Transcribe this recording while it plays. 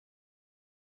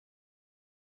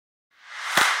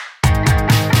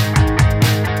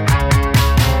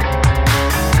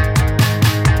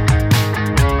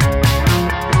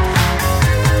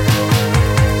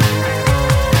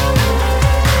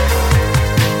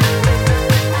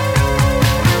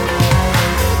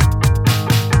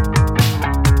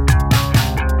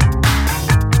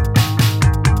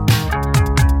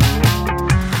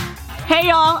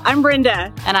I'm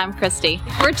Brenda. And I'm Christy.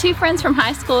 We're two friends from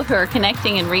high school who are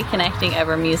connecting and reconnecting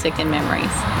over music and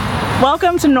memories.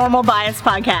 Welcome to Normal Bias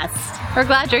Podcast. We're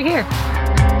glad you're here.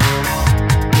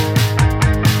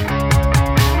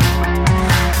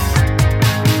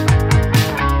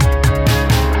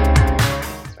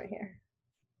 Right here.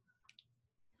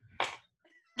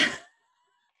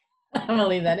 I'm going to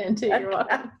leave that in too. You're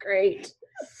welcome. Great.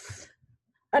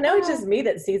 I know it's just me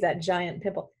that sees that giant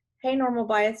pimple. Hey, Normal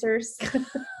Biasers.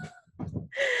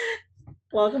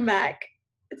 Welcome back.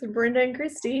 It's Brenda and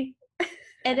Christy.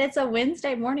 And it's a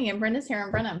Wednesday morning, and Brenda's here in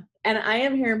Brenham. And I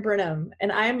am here in Brenham,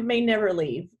 and I may never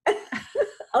leave.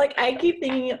 Like, I keep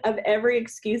thinking of every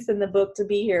excuse in the book to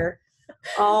be here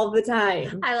all the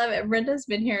time. I love it. Brenda's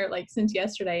been here like since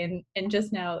yesterday, and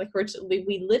just now, like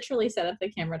we literally set up the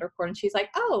camera to record, and she's like,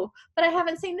 "Oh, but I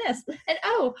haven't seen this," and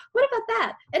 "Oh, what about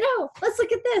that?" and "Oh, let's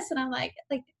look at this," and I'm like,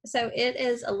 so it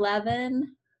is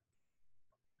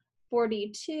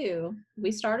 11:42.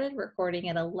 We started recording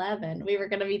at 11. We were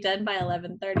going to be done by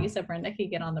 11:30, so Brenda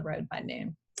could get on the road by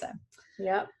noon. So,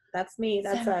 yep, that's me.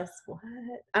 That's us. What?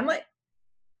 I'm like,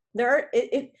 there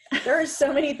are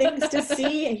so many things to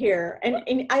see here, and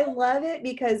I love it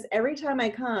because every time I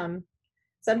come,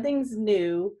 something's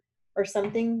new or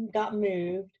something got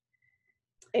moved.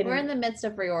 And we're in the midst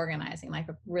of reorganizing, like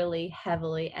really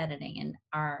heavily editing, and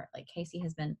Casey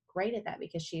has been great at that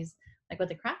because she's like with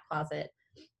the craft closet.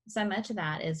 So much of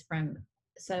that is from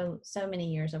so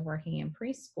many years of working in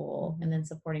preschool and then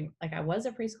supporting, like I was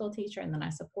a preschool teacher and then I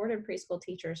supported preschool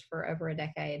teachers for over a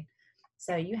decade.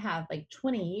 So you have like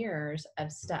 20 years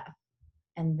of stuff.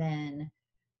 And then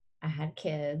I had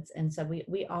kids. And so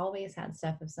we always had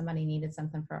stuff. If somebody needed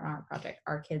something for an art project,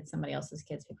 our kids, somebody else's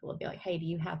kids, people would be like, "Hey, do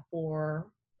you have 4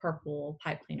 purple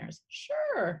pipe cleaners?"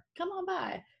 "Sure, come on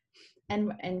by."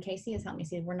 And Casey has helped me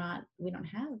see we don't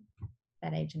have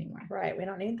that age anymore. Right. We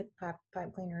don't need the pipe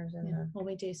cleaners. Well,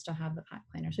 we do still have the pipe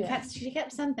cleaners. She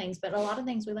kept some things, but a lot of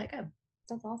things we let go.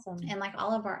 That's awesome. And like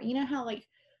all of our, you know how like,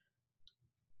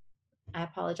 I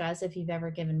apologize if you've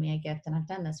ever given me a gift and I've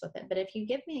done this with it, but if you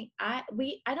give me, I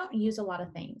don't use a lot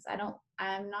of things. I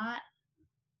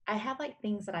have like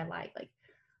things that I like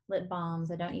lip balms.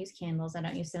 I don't use candles. I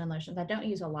don't use scented lotions. I don't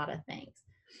use a lot of things.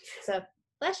 So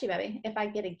bless you, baby. If I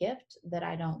get a gift that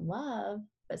I don't love,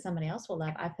 but somebody else will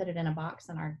love, I put it in a box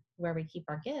in where we keep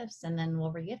our gifts, and then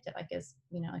we'll regift it. Like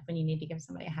like when you need to give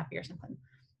somebody a happy or something.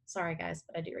 Sorry guys,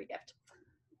 but I do regift.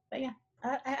 But yeah.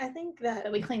 I think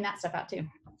that we clean that stuff out too.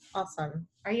 Awesome.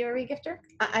 Are you a regifter?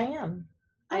 I am.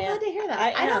 I'm glad to hear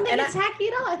that. I don't think it's tacky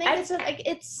at all. I think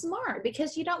it's smart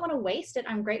because you don't want to waste it.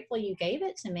 I'm grateful you gave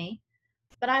it to me,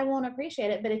 but I won't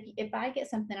appreciate it. But if I get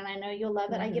something and I know you'll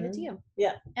love it, I give it to you.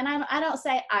 Yeah. And I don't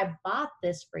say I bought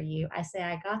this for you. I say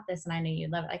I got this and I know you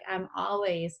love it. Like I'm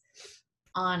always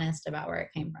honest about where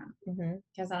it came from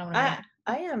because I don't want to.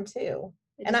 I am too.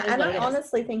 And I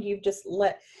honestly think you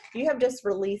have just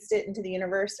released it into the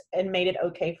universe and made it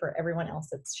okay for everyone else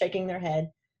that's shaking their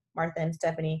head, Martha and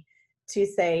Stephanie, to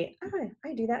say,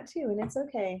 I do that too, and it's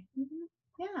okay. Mm-hmm.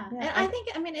 Yeah. And I think,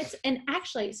 and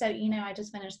actually, so, I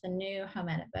just finished the new Home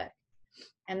Edit book,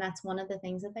 and that's one of the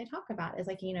things that they talk about is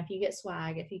like, if you get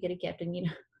swag, if you get a gift, and,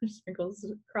 there's circles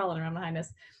crawling around behind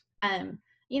us, to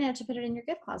put it in your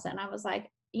gift closet. And I was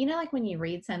like, like when you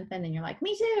read something and you're like,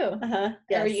 me too.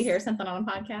 Yes. Or you hear something on a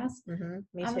podcast.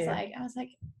 Me too. I was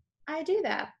like, I do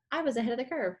that. I was ahead of the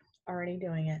curve. Already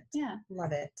doing it. Yeah.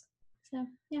 Love it. So,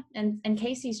 yeah. And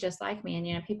Casey's just like me.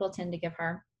 And, people tend to give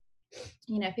her,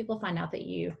 people find out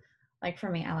that like for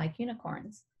me, I like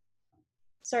unicorns.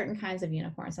 Certain kinds of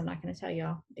unicorns. I'm not going to tell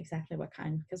y'all exactly what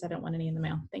kind because I don't want any in the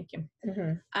mail. Thank you.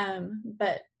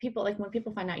 But people, like when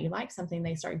people find out you like something,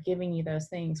 they start giving you those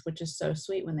things, which is so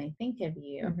sweet when they think of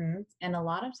you. And a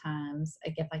lot of times a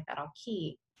gift like that I'll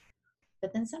keep.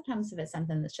 But then sometimes if it's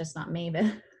something that's just not me, but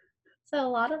so a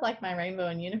lot of like my rainbow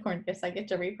and unicorn gifts I get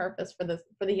to repurpose for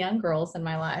the young girls in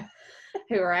my life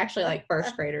who are actually like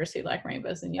first graders who like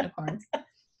rainbows and unicorns.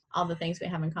 All the things we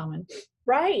have in common.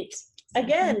 Right.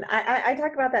 Again, I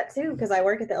talk about that too because I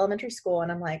work at the elementary school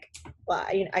and I'm like, well,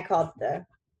 I call it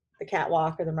the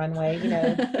catwalk or the runway.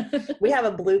 We have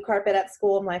a blue carpet at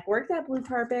school. I'm like, work that blue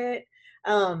carpet.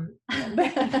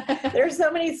 But there's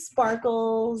so many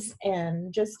sparkles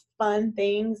and just fun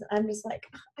things. I'm just like,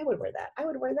 I would wear that. I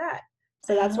would wear that.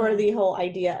 So that's where the whole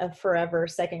idea of forever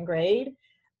second grade.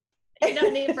 You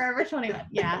don't need forever 21.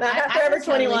 Yeah. Not forever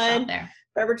 21. Totally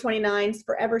forever 29,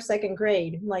 forever second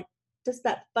grade. I'm like, just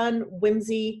that fun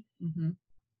whimsy.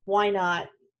 Why not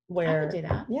wear? I would do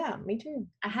that. Yeah, me too.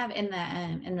 I have in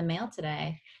the mail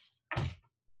today.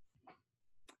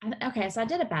 Okay, so I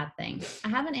did a bad thing. I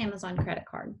have an Amazon credit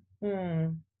card.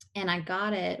 And I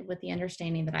got it with the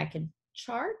understanding that I could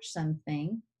charge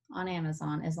something on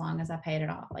Amazon as long as I paid it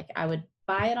off. Like I would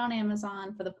buy it on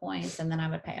Amazon for the points and then I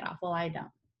would pay it off. Well, I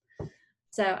don't.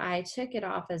 So I took it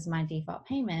off as my default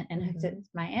payment and hooked it to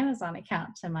my Amazon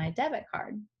account to my debit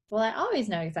card. Well, I always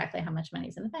know exactly how much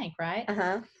money's in the bank, right?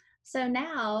 Uh-huh. So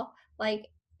now, like,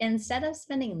 instead of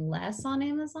spending less on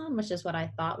Amazon, which is what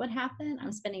I thought would happen,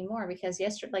 I'm spending more because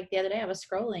like the other day I was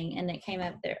scrolling and it came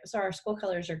up there. So our school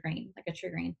colors are green, like a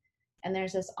true green. And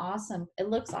there's this awesome, it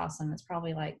looks awesome. It's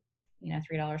probably like,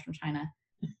 $3 from China,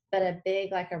 but a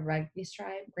big, like a rugby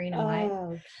stripe, green and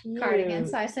white cardigan.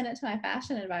 So I sent it to my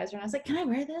fashion advisor and I was like, can I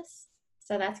wear this?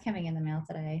 So that's coming in the mail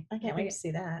today. I can't wait to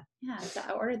see that. Yeah. So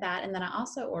I ordered that. And then I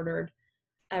also ordered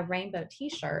a rainbow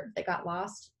t-shirt that got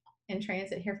lost in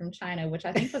transit here from China, which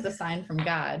I think was a sign from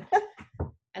God.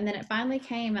 And then it finally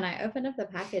came and I opened up the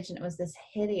package and it was this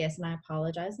hideous, and I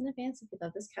apologize in advance if you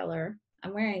love this color.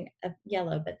 I'm wearing a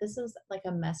yellow, but this was like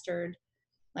a mustard,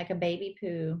 like a baby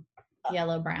poo,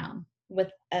 yellow brown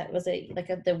with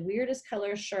the weirdest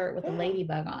color shirt with a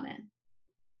ladybug on it.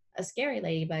 A scary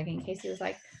ladybug. And Casey was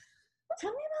like,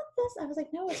 tell me about this. I was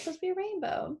like, no, it's supposed to be a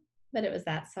rainbow. But it was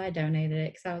that, so I donated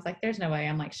it because I was like, "There's no way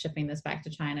I'm like shipping this back to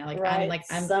China. Like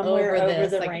I'm somewhere over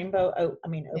this, the like, rainbow.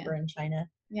 Over in China.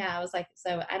 Yeah, I was like,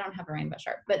 so I don't have a rainbow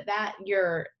shirt, but that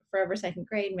your Forever Second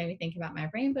Grade made me think about my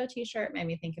rainbow T-shirt, made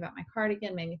me think about my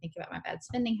cardigan, made me think about my bad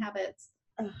spending habits.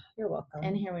 Oh, you're welcome.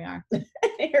 And here we are.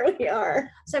 Here we are.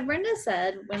 So Brenda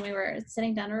said when we were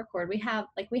sitting down to record, we have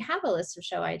a list of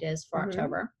show ideas for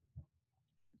October.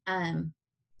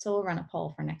 So we'll run a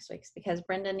poll for next week's because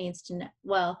Brenda needs to know.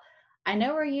 Well, I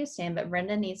know where you stand, but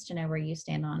Brenda needs to know where you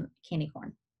stand on candy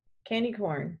corn. Candy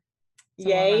corn. So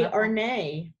Yay or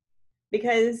nay?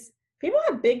 Because people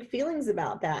have big feelings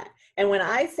about that. And when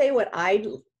I say what I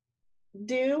do,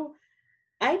 you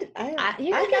get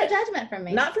no judgment from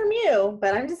me. Not from you,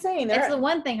 but I'm just saying. It's the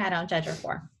one thing I don't judge her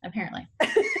for, apparently.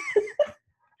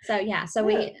 So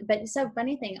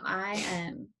funny thing,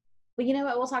 well, you know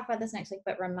what? We'll talk about this next week,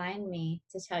 but remind me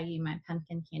to tell you my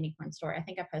pumpkin candy corn story. I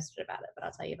think I posted about it, but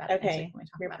I'll tell you about it next week when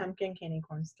we talk about pumpkin candy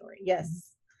corn story.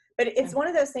 Yes. But it's one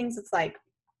of those things that's like,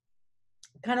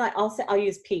 kind of like, I'll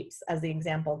use Peeps as the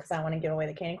example because I want to give away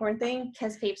the candy corn thing.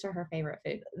 Because Peeps are her favorite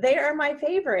food. They are my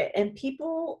favorite. And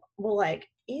people will like,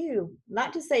 ew,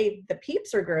 not to say the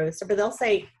Peeps are gross, but they'll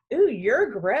say, ooh, you're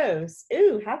gross.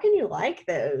 Ooh, how can you like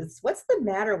those? What's the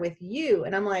matter with you?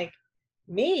 And I'm like,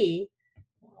 me?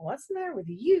 What's the matter with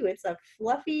you? It's a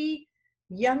fluffy,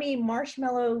 yummy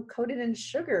marshmallow coated in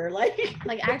sugar, like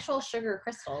actual sugar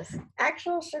crystals.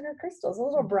 Actual sugar crystals. The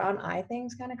little brown eye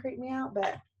things kind of creep me out,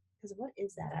 but because what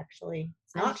is that actually?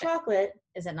 It's not chocolate.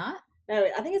 Is it not? No,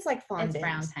 I think it's like fondant. It's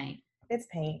brown paint. It's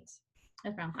paint.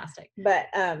 It's brown plastic. But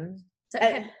so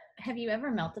have you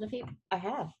ever melted a Peep? I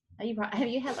have. Have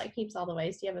you had like Peeps all the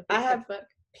ways? Do you have a Peeps cookbook?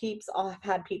 I've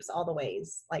had Peeps all the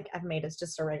ways. Like I've made it's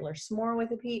just a regular s'more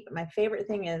with a Peep. My favorite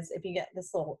thing is if you get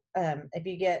this little,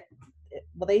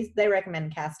 they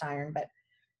recommend cast iron, but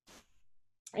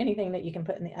anything that you can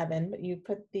put in the oven, but you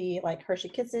put the like Hershey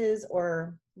Kisses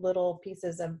or little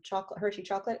pieces of Hershey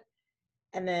chocolate,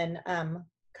 and then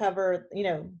cover,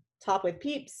 top with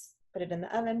Peeps, put it in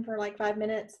the oven for like 5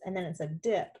 minutes, and then it's a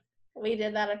dip. We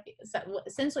did that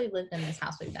since we lived in this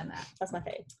house. We've done that. That's my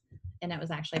fave. And it was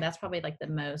that's probably like the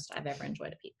most I've ever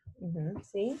enjoyed a Peep. Mm-hmm.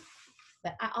 See?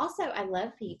 But I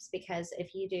love Peeps because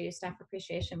if you do staff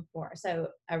appreciation so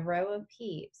a row of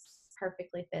Peeps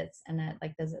perfectly fits in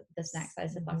the snack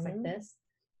size box like this.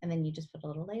 And then you just put a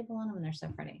little label on them and they're so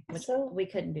pretty, which we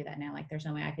couldn't do that now. Like there's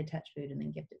no way I could touch food and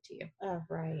then gift it to you. Oh,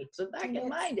 right. So back in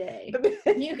my day,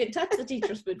 you could touch the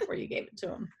teacher's food before you gave it to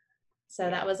them. So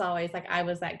that was always like, I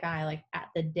was that guy, like at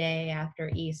the day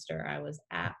after Easter, I was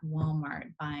at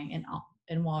Walmart buying in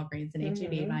Walgreens and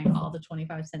H-E-B buying all the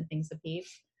 25-cent things of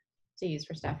Peeps to use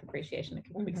for staff appreciation a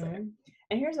couple weeks later.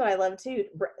 And here's what I love too.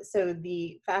 So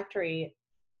the factory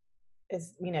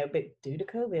is, but due to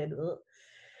COVID,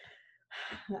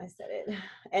 I said it,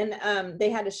 and they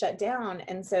had to shut down.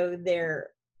 And so the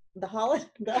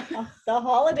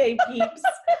holiday Peeps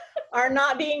are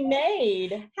not being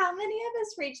made. How many of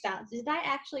us reached out? Did I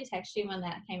actually text you when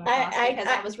that came across? Because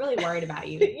I was really worried about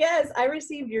you. Yes, I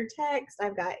received your text.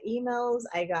 I've got emails.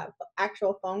 I got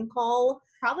actual phone call.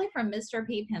 Probably from Mr.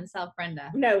 Peep himself,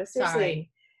 Brenda. No, seriously.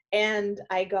 Sorry. And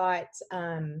I got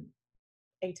a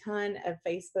ton of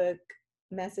Facebook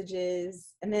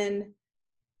messages. And then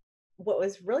what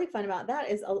was really fun about that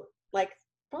is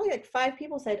probably like 5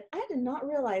 people said, I did not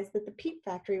realize that the Peep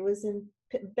factory was in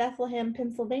Bethlehem,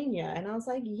 Pennsylvania. And I was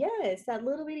like, yes, that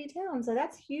little bitty town. So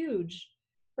that's huge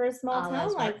for a small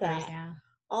town like that. Yeah.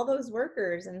 all those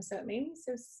workers. And so it made me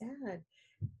so sad.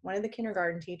 One of the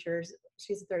kindergarten teachers,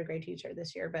 she's a third grade teacher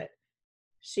this year, but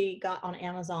she got on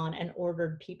Amazon and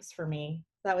ordered Peeps for me.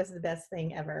 That was the best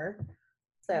thing ever.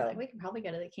 So we could probably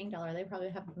go to the King Dollar. They probably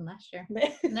have them last year.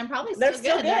 and they're probably they're still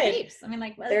still good. They're good. Peeps. I mean,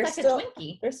 like, They're it's like still, a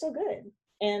Twinkie. They're still good.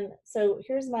 And so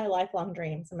here's my lifelong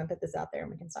dream. So I'm gonna put this out there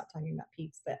and we can stop talking about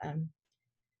Peeps. But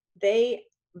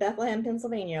Bethlehem,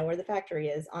 Pennsylvania, where the factory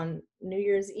is, on New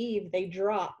Year's Eve, they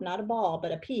drop not a ball,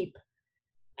 but a Peep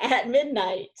at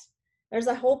midnight. There's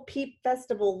a whole Peep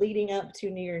festival leading up to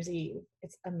New Year's Eve.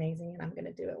 It's amazing, and I'm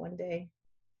gonna do it one day.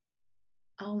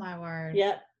 Oh my word.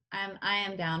 Yep. I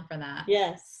am down for that.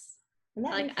 Yes. And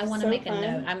that, like, I want to make a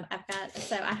note.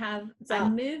 I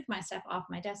moved my stuff off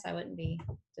my desk so I wouldn't be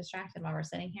distracted while we're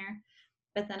sitting here.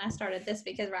 But then I started this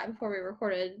because right before we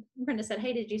recorded, Brenda said,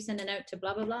 "Hey, did you send a note to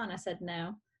blah, blah, blah?" And I said,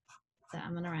 no. So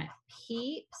I'm going to write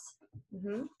Peeps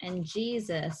and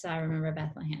Jesus. So I remember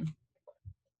Bethlehem.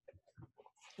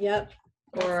 Yep.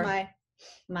 Or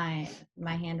my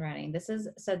handwriting. This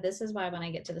is why when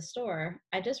I get to the store,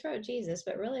 I just wrote Jesus,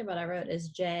 but really what I wrote is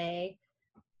J,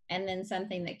 and then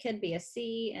something that could be a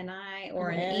C, an I, or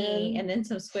an E, and then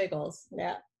some squiggles.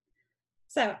 Yeah.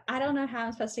 So I don't know how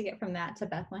I'm supposed to get from that to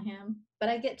Bethlehem, but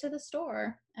I get to the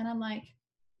store and I'm like,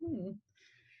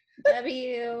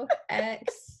 W,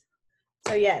 X.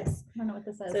 So yes. I don't know what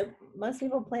this says. So most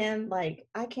people plan, like,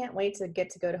 I can't wait to get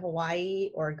to go to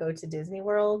Hawaii or go to Disney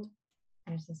World.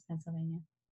 There's this Pennsylvania.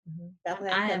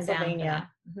 Bethlehem, Pennsylvania.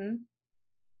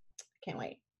 Can't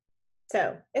wait.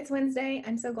 So it's Wednesday.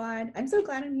 I'm so glad.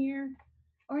 I'm here.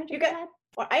 Aren't you glad?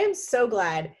 Well, I am so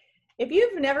glad. If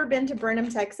you've never been to Brenham,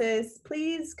 Texas,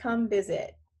 please come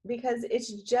visit, because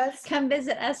it's just come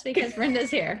visit us because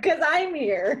Brenda's here. Because I'm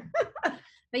here.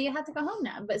 But you have to go home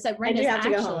now. But so Brenda's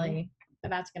actually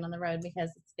about to get on the road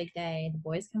because it's a big day. The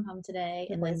boys come home today.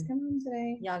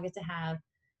 Y'all get to have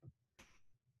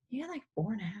like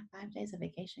 4.5, 5 days of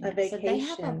vacation. So they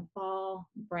have a fall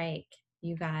break,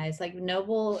 you guys. Like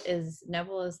Noble is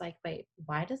like, wait,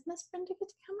 why does Miss Brenda get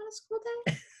to come on a school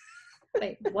day?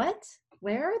 Wait, what?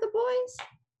 Where are the boys?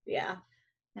 Yeah.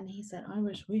 And he said, I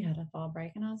wish we had a fall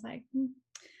break. And I was like, I didn't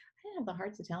have the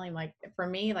heart to tell him. Like, for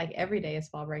me, like, every day is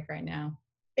fall break right now.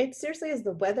 It seriously is.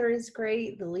 The weather is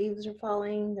great. The leaves are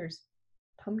falling. There's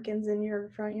pumpkins in your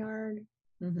front yard.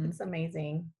 It's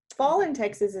amazing. Fall in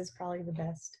Texas is probably the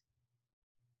best.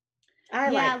 I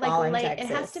like fall in Texas.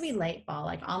 It has to be late fall,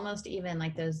 like almost even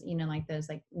like those,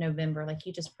 like November, like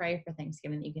you just pray for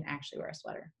Thanksgiving that you can actually wear a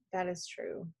sweater. That is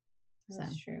true.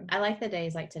 That's true. I like the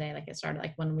days like today, like it started,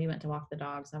 like when we went to walk the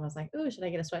dogs, I was like, ooh, should I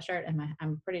get a sweatshirt? And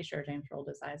I'm pretty sure James rolled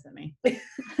his eyes at me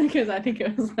because I think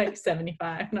it was like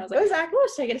 75. And I was like, oh,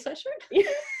 should I get a sweatshirt?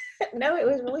 No, it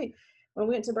was really, when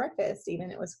we went to breakfast,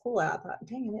 even, it was cool out. I thought,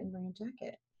 dang, I didn't bring a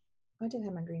jacket. I did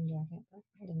have my green jacket, but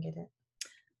I didn't get it.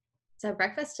 So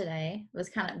breakfast today was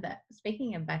kind of that.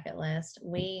 Speaking of bucket list,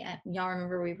 y'all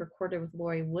remember we recorded with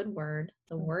Lori Woodward,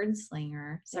 the word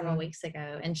slinger, several weeks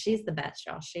ago, and she's the best,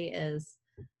 y'all. She is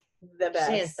the best.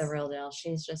 She is the real deal.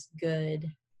 She's just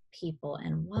good people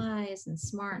and wise and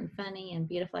smart and funny and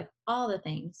beautiful, like all the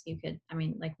things you could,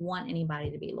 like want anybody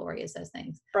to be. Lori is those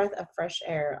things. Breath of fresh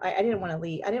air. I didn't want to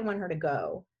leave. I didn't want her to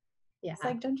go. Yeah. It's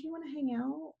like, don't you want to hang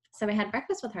out? So we had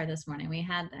breakfast with her this morning. We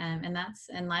had, and that's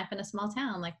in life in a small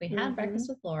town. Like we had breakfast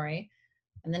with Lori.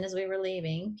 And then as we were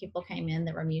leaving, people came in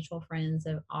that were mutual friends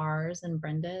of ours and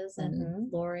Brenda's and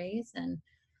Lori's. And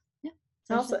yeah,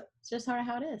 so also, it's just sort of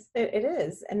how it is. It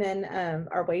is. And then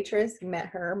our waitress met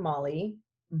her, Molly.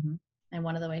 And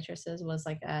one of the waitresses was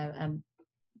like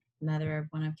another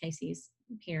one of Casey's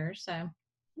peers. So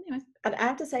anyway. I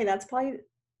have to say, that's probably...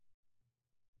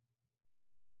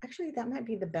 Actually, that might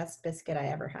be the best biscuit I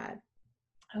ever had.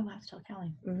 Oh, I have to tell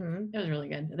Kelly. It was really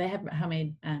good. They have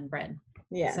homemade bread.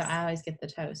 Yes. So I always get the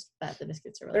toast, but the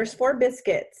biscuits are really There's good. 4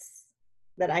 biscuits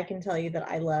that I can tell you that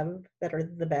I love that are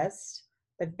the best,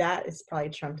 but that is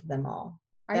probably trumped them all.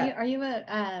 Are you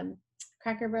a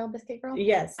Cracker Barrel biscuit girl?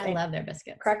 Yes. I love their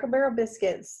biscuits. Cracker Barrel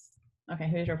biscuits. Okay,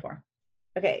 who's your 4?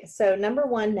 Okay, so number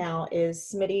 1 now is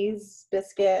Smitty's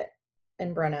biscuit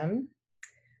in Brenham.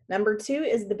 Number 2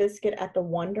 is the biscuit at the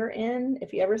Wonder Inn.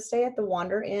 If you ever stay at the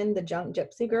Wonder Inn, the Junk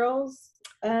Gypsy Girls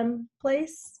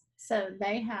place. So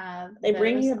they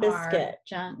bring you a biscuit.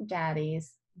 Junk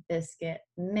Daddy's biscuit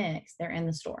mix. They're in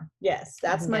the store. Yes,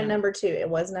 that's my number 2. It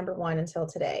was number 1 until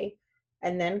today.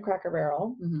 And then Cracker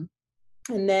Barrel.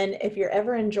 And then if you're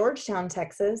ever in Georgetown,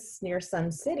 Texas, near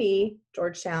Sun City,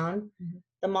 Georgetown,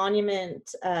 the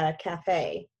Monument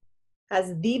Cafe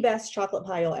has the best chocolate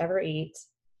pie you'll ever eat.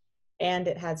 And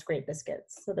it has great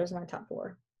biscuits. So those are my top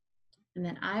 4. And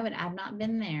then I've not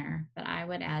been there, but I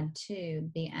would add to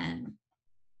the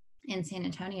in San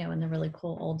Antonio in the really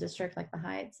cool old district like the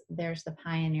Heights, there's the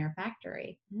Pioneer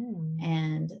Factory.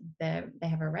 And they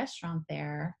have a restaurant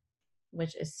there,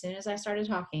 which as soon as I started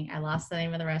talking, I lost the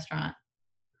name of the restaurant.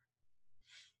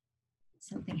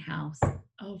 Something House.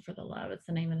 Oh, for the love, it's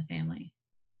the name of the family.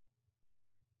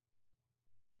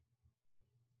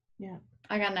 Yeah.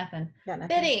 I got nothing. Got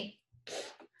nothing. Biddy,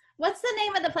 what's the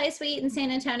name of the place we eat in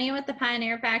San Antonio at the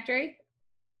Pioneer Factory?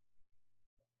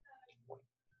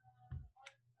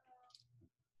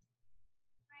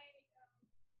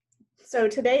 So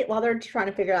today, while they're trying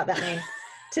to figure out that name,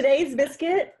 today's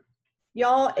biscuit,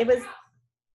 y'all, it was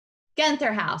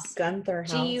Gunther House. Gunther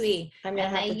House. GUE. I'm gonna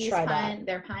have to try that.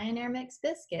 They're Pioneer mixed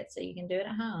biscuits, so you can do it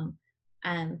at home.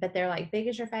 But they're like big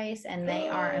as your face, and they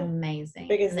are amazing.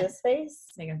 Big as this face?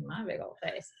 Big as my big old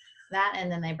face. That, and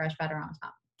then they brush butter on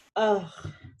top. Oh.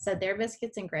 So their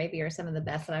biscuits and gravy are some of the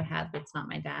best that I've had. That's not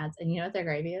my dad's. And you know what their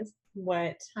gravy is?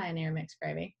 What? Pioneer mixed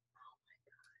gravy.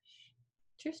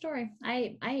 True story.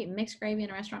 I ate mixed gravy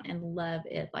in a restaurant and love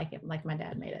it like my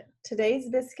dad made it. Today's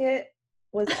biscuit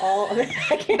was all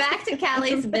back to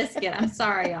Callie's biscuit. I'm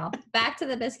sorry, y'all. Back to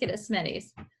the biscuit at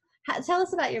Smitty's. Tell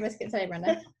us about your biscuit today,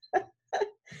 Brenda.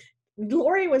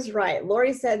 Lori was right.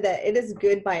 Lori said that it is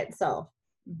good by itself.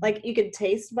 Like you could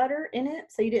taste butter in it,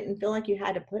 so you didn't feel like you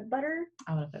had to put butter.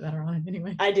 I would have put butter on it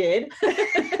anyway. I did.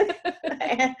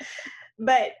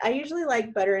 But I usually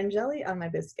like butter and jelly on my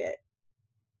biscuit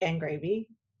and gravy.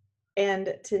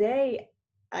 And today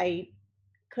I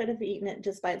could have eaten it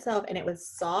just by itself, and it was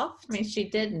soft. I mean, she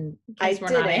didn't. I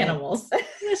We're not animals.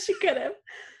 Yes, she could have.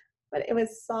 But it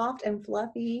was soft and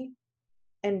fluffy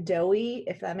and doughy,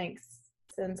 if that makes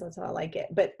sense. That's how I like it.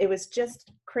 But it was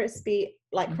just crispy,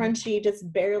 like crunchy,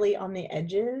 just barely on the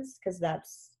edges, because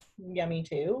that's yummy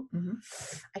too.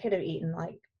 I could have eaten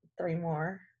like 3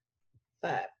 more,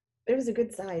 but it was a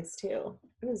good size too.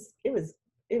 It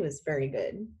was very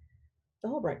good. The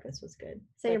whole breakfast was good.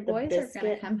 So your boys are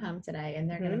going to come home today, and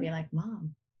they're going to be like,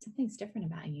 "Mom, something's different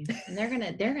about you," and they're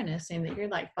gonna assume that you're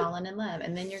like falling in love,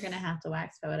 and then you're gonna have to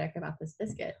wax poetic about this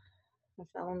biscuit. I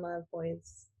fell in love,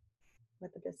 boys,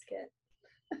 with the biscuit.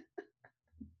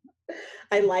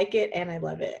 I like it and I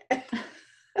love it. I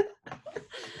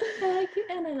like you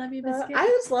and I love you, biscuit. I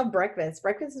just love breakfast.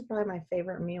 Breakfast is probably my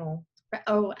favorite meal.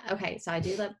 Oh, okay. So I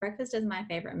do love breakfast is my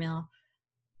favorite meal,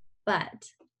 but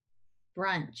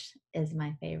brunch is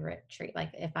my favorite treat.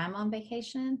 Like if I'm on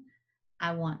vacation,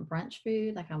 I want brunch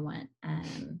food. Like I want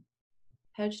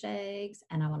poached eggs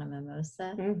and I want a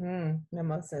mimosa.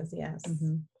 Mimosas, yes.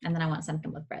 And then I want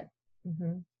something with bread.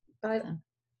 But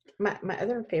my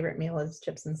other favorite meal is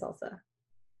chips and salsa.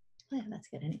 Oh, yeah, that's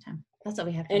good anytime. That's what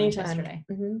we had for Anytime. lunch yesterday.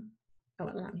 Oh,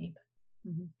 not me.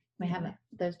 We have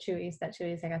those Chewies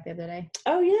I got the other day.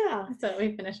 Oh, yeah. So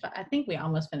we finished, I think we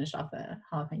almost finished off the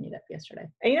jalapeno dip yesterday.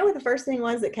 And you know what the first thing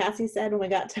was that Cassie said when we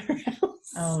got to her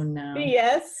house? Oh, no.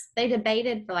 Yes. They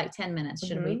debated for like 10 minutes.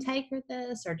 Should we take her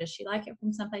this or does she like it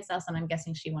from someplace else? And I'm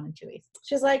guessing she wanted Chewies.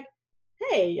 She's like,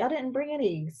 hey, y'all didn't bring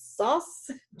any sauce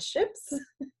chips?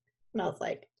 And I was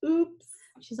like, oops.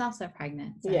 She's also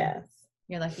pregnant. So yes.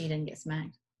 You're lucky you didn't get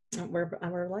smacked.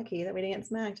 We're lucky that we didn't get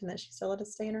smacked and that she still let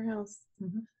us stay in her house.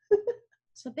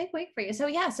 So big week for you. So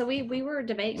yeah, so we were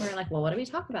debating. We were like, well, what do we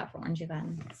talk about for Orange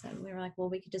Event? So we were like, well,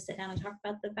 we could just sit down and talk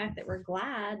about the fact that we're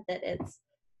glad that it's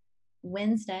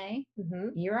Wednesday.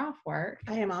 You're off work.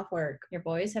 I am off work. Your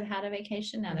boys have had a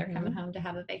vacation. Now they're coming home to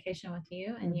have a vacation with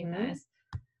you. And you guys,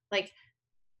 like,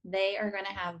 they are going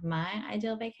to have my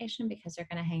ideal vacation because they're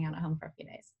going to hang out at home for a few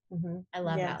days. I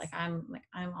love that.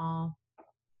 I'm all.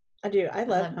 I do. I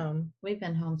love home. We've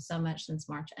been home so much since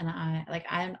March, and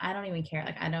I don't even care.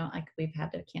 Like I don't like we've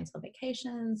had to cancel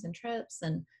vacations and trips,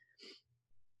 and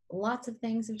lots of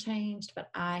things have changed. But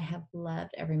I have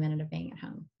loved every minute of being at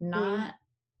home. Not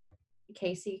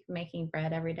Casey making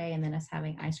bread every day and then us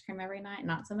having ice cream every night.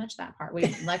 Not so much that part.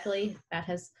 We luckily that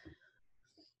has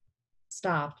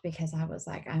stopped because I was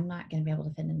like, I'm not going to be able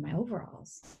to fit in my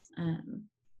overalls.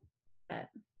 But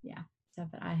yeah. So,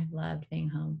 but I have loved being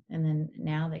home. And then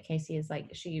now that Casey is like,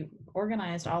 she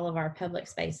organized all of our public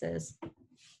spaces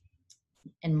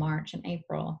in March and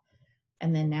April.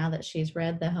 And then now that she's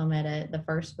read the Home Edit, the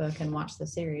first book, and watched the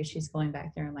series, she's going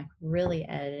back there and like really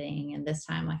editing. And this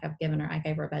time, like I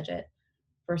gave her a budget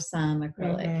for some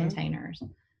acrylic containers.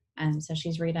 And so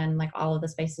she's redone like all of the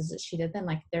spaces that she did then.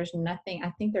 Like there's nothing,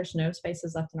 I think there's no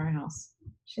spaces left in our house.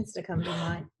 She needs to come to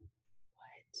mine.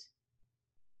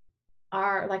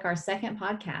 Our second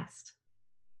podcast,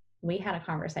 we had a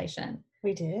conversation.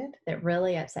 We did? That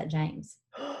really upset James.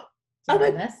 Do you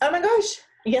know this? Oh my gosh.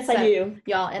 Yes, I do.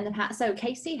 Y'all, in the past, so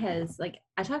Casey has, like,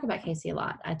 I talk about Casey a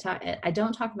lot. I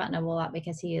don't talk about Noble a lot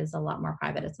because he is a lot more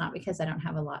private. It's not because I don't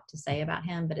have a lot to say about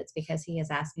him, but it's because he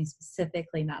has asked me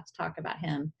specifically not to talk about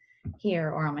him here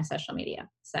or on my social media.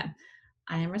 So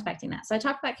I am respecting that. So I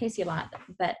talk about Casey a lot,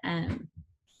 but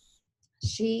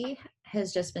she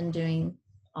has just been doing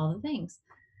all the things.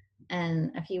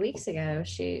 And a few weeks ago,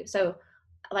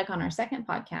 like on our second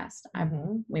podcast,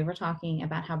 we were talking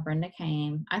about how Brenda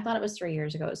came. I thought it was 3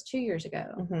 years ago. It was 2 years ago.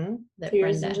 That 2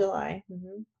 years in July.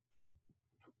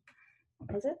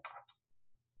 Was it?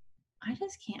 I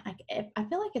just can't. I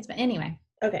feel like it's been anyway.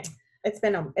 Okay, it's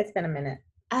been a minute.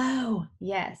 Oh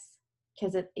yes,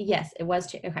 because it was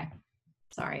too. Okay,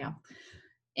 sorry y'all.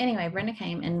 Anyway, Brenda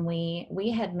came and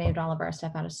we had moved all of our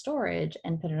stuff out of storage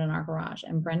and put it in our garage.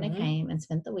 And Brenda came and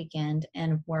spent the weekend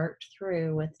and worked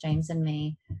through with James and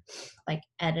me, like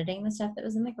editing the stuff that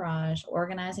was in the garage,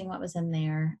 organizing what was in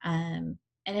there. And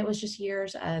it was just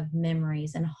years of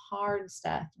memories and hard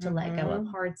stuff to let go of,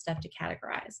 hard stuff to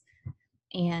categorize.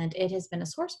 And it has been a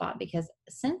sore spot because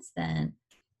since then,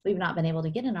 we've not been able to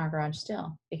get in our garage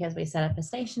still because we set up a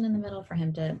station in the middle for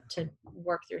him to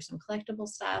work through some collectible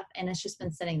stuff. And it's just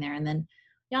been sitting there. And then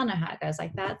y'all know how it goes,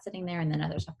 like that sitting there and then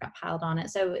other stuff got piled on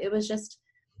it. So it was just,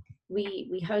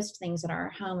 we host things at our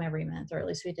home every month, or at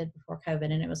least we did before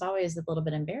COVID. And it was always a little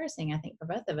bit embarrassing, I think, for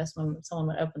both of us when someone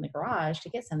would open the garage to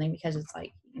get something, because it's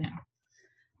like,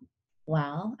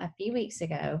 well, a few weeks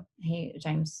ago,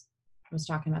 James was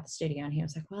talking about the studio and he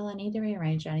was like, well, I need to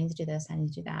rearrange it. I need to do this. I need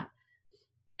to do that.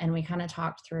 And we kind of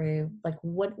talked through like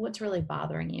what's really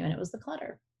bothering you. And it was the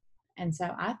clutter. And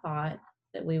so I thought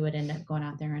that we would end up going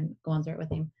out there and going through it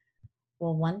with him.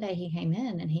 Well, one day he came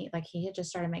in and he had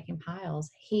just started making piles.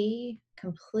 He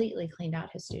completely cleaned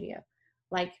out his studio,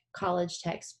 like college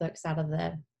textbooks out of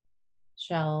the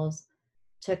shelves,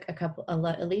 took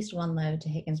at least one load to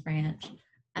Higgins Branch.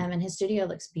 And his studio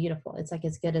looks beautiful. It's like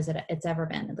as good as it's ever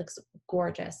been. It looks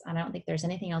gorgeous. I don't think there's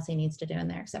anything else he needs to do in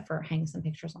there except for hang some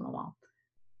pictures on the wall.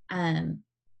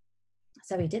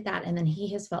 So he did that, and then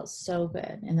he has felt so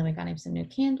good. And then we got him some new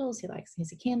candles.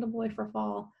 He's a candle boy for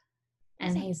fall,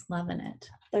 and he's loving it.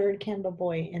 Third candle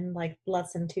boy in like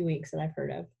less than 2 weeks that I've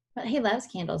heard of. But he loves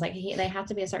candles. Like they have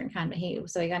to be a certain kind. But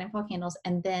so he got him fall candles,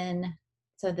 and then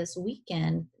so this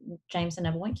weekend James and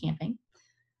Neville went camping,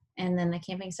 and then the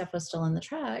camping stuff was still in the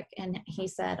truck, and he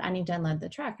said, "I need to unload the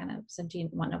truck." And I said, "Do you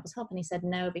want Neville's help?" And he said,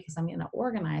 "No, because I'm going to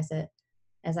organize it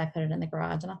as I put it in the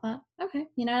garage." And I thought, okay,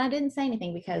 I didn't say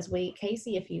anything because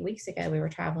Casey, a few weeks ago, we were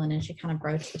traveling and she kind of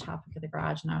broached the topic of the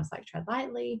garage. And I was like, tread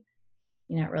lightly,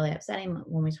 it really upset him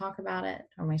when we talk about it,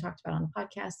 or when we talked about it on the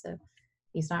podcast. So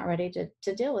he's not ready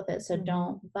to deal with it. So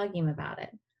don't bug him about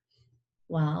it.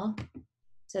 Well,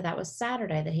 so that was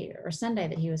Sunday that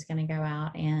he was going to go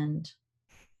out and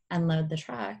unload the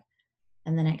truck.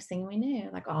 And the next thing we knew,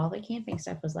 like all the camping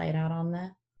stuff was laid out on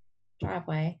the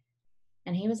driveway.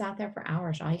 And he was out there for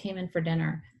hours, y'all. He came in for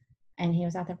dinner and he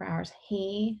was out there for hours.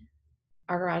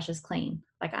 Our garage is clean.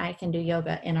 Like I can do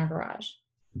yoga in our garage.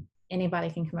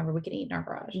 Anybody can come over. We can eat in our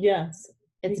garage. Yes.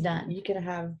 It's done. You can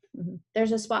have,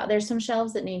 there's some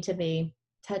shelves that need to be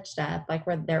touched up, like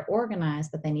where they're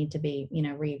organized, but they need to be,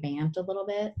 revamped a little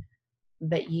bit.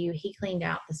 But he cleaned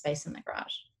out the space in the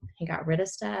garage. He got rid of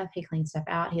stuff. He cleaned stuff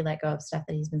out. He let go of stuff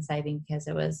that he's been saving because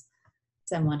it was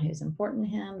someone who's important to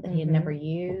him that he had never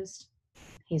used.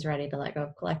 He's ready to let go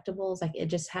of collectibles. Like it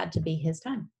just had to be his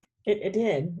time. It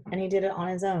did. And he did it on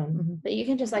his own. But you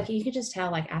could just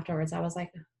tell like afterwards, I was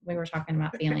like, we were talking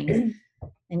about feelings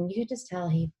and you could just tell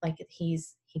he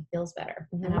feels better.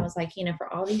 And I was like,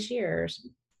 for all these years,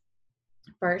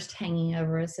 first hanging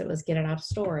over us, it was get it out of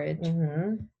storage.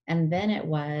 And then it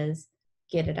was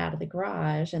get it out of the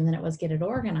garage. And then it was get it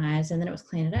organized. And then it was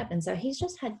clean it up. And so he's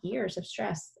just had years of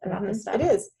stress about this stuff. It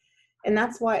is. And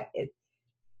that's why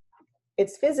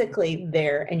it's physically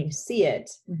there and you see it,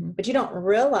 but you don't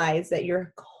realize that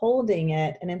you're holding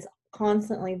it and it's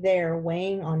constantly there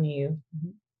weighing on you.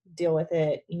 Deal with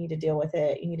it. You need to deal with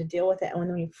it. You need to deal with it. And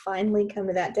when you finally come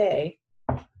to that day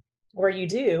where you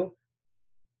do,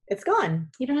 it's gone.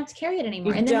 You don't have to carry it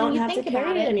anymore. And then don't have to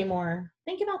carry it anymore.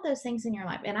 Think about those things in your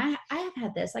life. And I have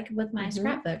had this like with my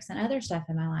scrapbooks and other stuff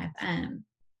in my life.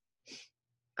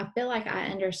 I feel like I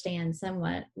understand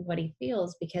somewhat what he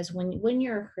feels, because when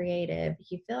you're creative,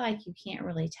 you feel like you can't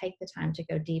really take the time to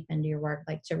go deep into your work,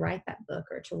 like to write that book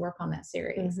or to work on that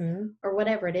series or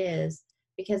whatever it is.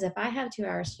 Because if I have 2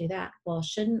 hours to do that, well,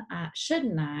 shouldn't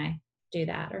I do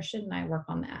that, or shouldn't I work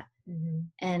on that?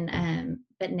 And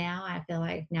but now I feel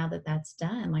like now that that's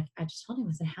done, like I just told him,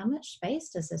 I said, how much space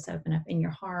does this open up in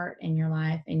your heart, in your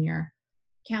life, in your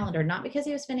calendar, not because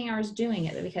he was spending hours doing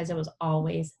it, but because it was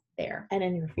always there. And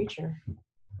in your future.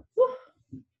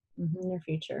 Mm-hmm. In your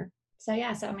future. So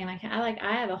yeah, so I mean, I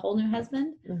have a whole new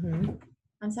husband. Mm-hmm.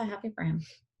 I'm so happy for him.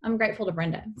 I'm grateful to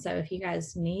Brenda. So if you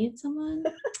guys need someone,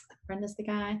 Brenda's the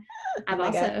guy.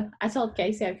 I told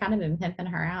Casey I've kind of been pimping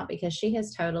her out because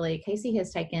Casey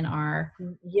has taken our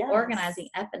organizing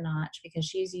up a notch because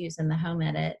she's using the home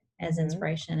edit as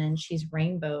inspiration, and she's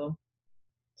rainbow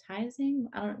tizing.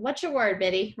 What's your word,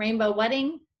 Biddy? Rainbow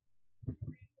wedding?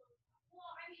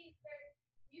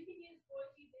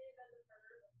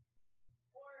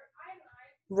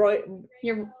 Roy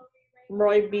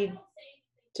B.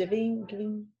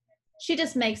 Giving. She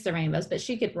just makes the rainbows, but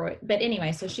she could. But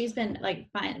anyway, so she's been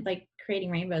creating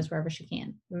rainbows wherever she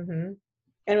can. Mm-hmm.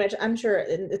 And which I'm sure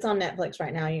it's on Netflix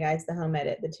right now. You guys, the home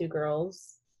edit, the two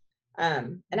girls.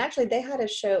 And actually, they had a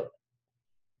show.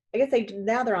 I guess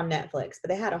now they're on Netflix, but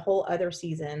they had a whole other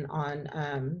season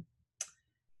on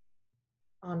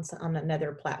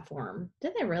another platform.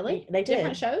 Did they really? They did.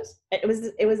 Different shows?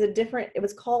 It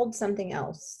was called something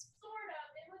else.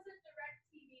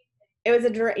 It was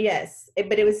a direct, yes,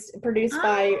 but it was produced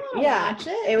by,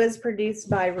 it was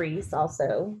produced by Reese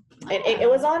also. And it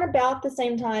was on about the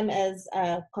same time as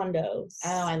Condos.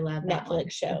 Oh, I love that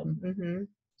Netflix show. Mm-hmm.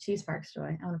 She's Sparks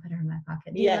Joy. I want to put her in my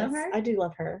pocket. Do you love her? I do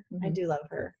love her. Mm-hmm. I do love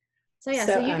her. So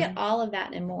you get all of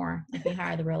that and more if you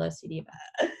hire the Real OC Diva.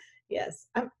 Yes.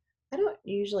 I don't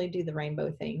usually do the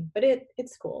rainbow thing, but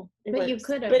it's cool. But you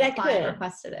could have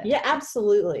requested it. Yeah,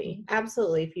 absolutely.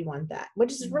 Absolutely, if you want that.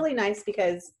 Which is really nice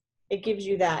because it gives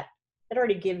you that. It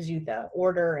already gives you the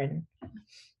order and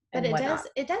but it whatnot.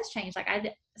 does change.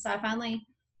 I finally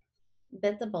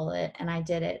bit the bullet and I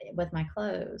did it with my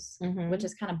clothes, which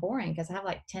is kind of boring because I have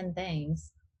 10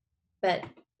 things. But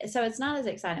so it's not as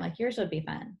exciting. Yours would be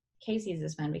fun. Casey's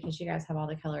is fun because you guys have all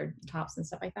the colored tops and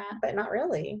stuff like that. But not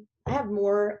really. I have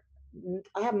more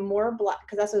black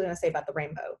because that's what I was going to say about the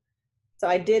rainbow. So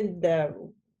I did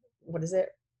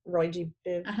Roy G.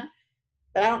 Biv.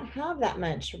 But I don't have that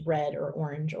much red or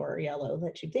orange or yellow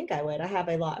that you'd think I would. I have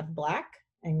a lot of black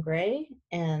and gray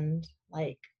and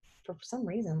for some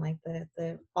reason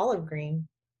the olive green.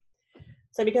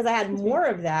 So because I had more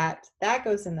of that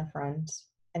goes in the front,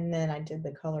 and then I did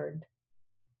the colored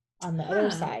on the other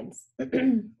sides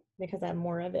because I have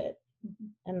more of it.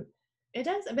 And it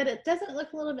does, but it doesn't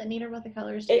look a little bit neater with the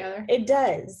colors together. It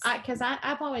does. Because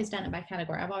I've always done it by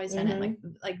category. I've always done it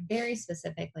like very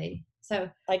specifically. So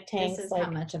tanks. This is how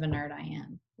much of a nerd I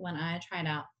am. When I tried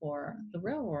out for the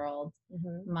Real World,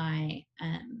 my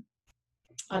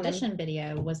audition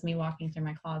video was me walking through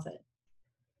my closet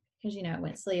because it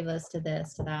went sleeveless to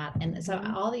this to that, and so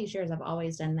all these years I've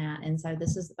always done that. And so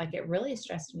this is it really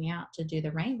stressed me out to do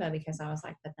the rainbow because I was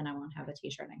like, but then I won't have a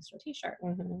t-shirt next to a t-shirt.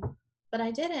 But I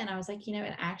did it, and I was like,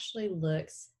 it actually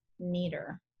looks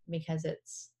neater because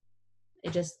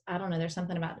I don't know, there's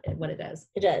something about it, what it does.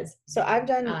 It does. So I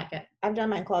like it. I've done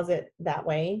my closet that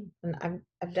way, and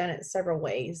I've done it several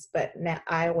ways, but now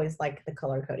I always like the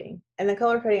color coding. And the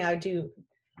color coding I do,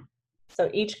 so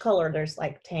each color there's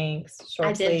tanks,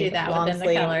 short sleeve, I did do that long within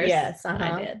sleeve. The colors. Yes,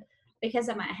 I did. Because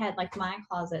in my head, my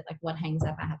closet, what hangs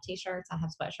up, I have t-shirts, I have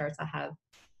sweatshirts, I have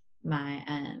my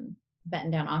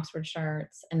button-down Oxford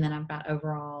shirts, and then I've got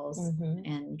overalls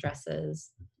and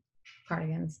dresses,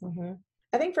 cardigans.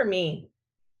 I think for me,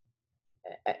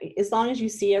 as long as you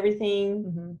see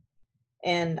everything,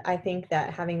 and I think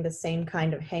that having the same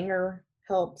kind of hanger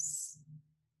helps,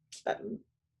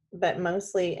 but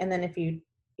mostly, and then if you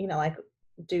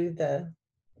do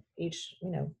each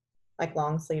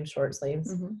long sleeves, short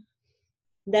sleeves,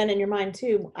 then in your mind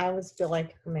too, I always feel I'm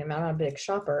not a big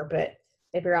shopper, but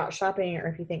if you're out shopping or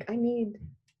if you think I need,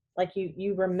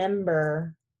 you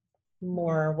remember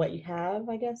more what you have,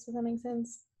 I guess, does that make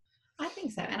sense? I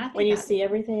think so. And I think when you see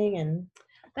everything, and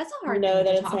that's a hard thing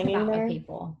to talk about with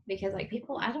people, because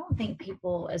people, I don't think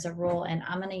people as a rule, and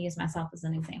I'm going to use myself as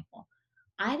an example.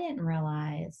 I didn't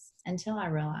realize until I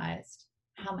realized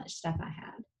how much stuff I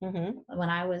had. When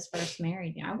I was first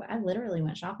married, I literally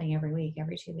went shopping every week,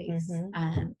 every 2 weeks.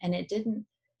 And it didn't,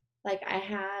 I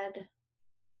had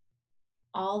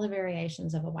all the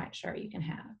variations of a white shirt you can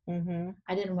have.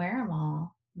 I didn't wear them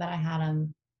all, but I had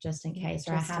them just in case,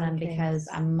 or I had them because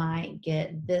I might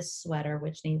get this sweater,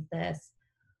 which needs this.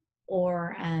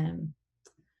 Or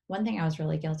one thing I was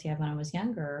really guilty of when I was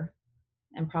younger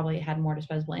and probably had more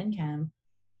disposable income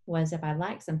was if I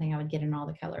liked something, I would get in all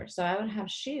the colors. So I would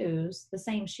have shoes, the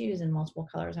same shoes in multiple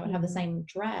colors. I would have the same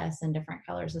dress in different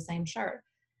colors, the same shirt.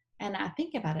 And I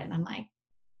think about it and I'm like,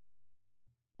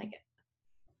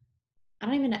 I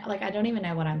don't even know, I don't even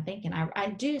know what I'm thinking. I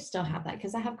do still have that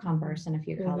because I have Converse in a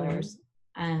few colors.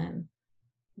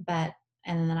 But,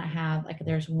 and then I have like,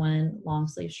 there's one long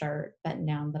sleeve shirt button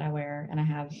down that I wear, and I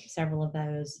have several of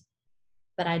those,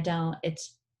 but I don't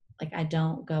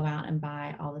go out and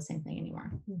buy all the same thing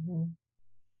anymore. Mm-hmm.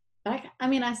 But I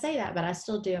mean, I say that, but I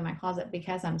still do in my closet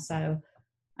because I'm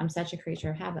such a creature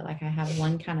of habit. Like I have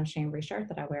one kind of chambray shirt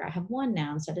that I wear. I have one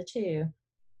now instead of two.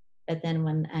 But then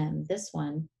when this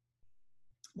one,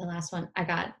 the last one, I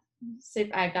got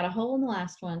a hole in the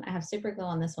last one. I have super glue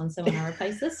on this one. So when I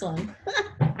replace this one,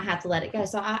 I have to let it go.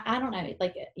 So I don't know,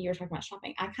 like you were talking about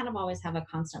shopping. I kind of always have a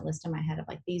constant list in my head of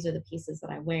like, these are the pieces that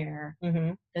I wear.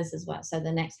 Mm-hmm. This is what, so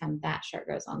the next time that shirt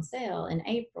goes on sale in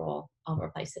April, I'll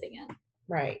replace it again.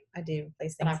 Right. I do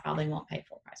replace But things. I probably won't pay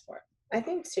full price for it. I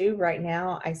think too, right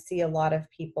now, I see a lot of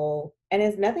people, and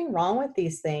there's nothing wrong with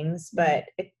these things, but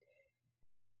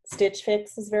Stitch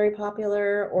Fix is very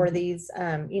popular, or these,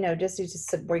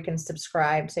 just where you can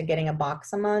subscribe to getting a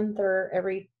box a month or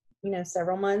every,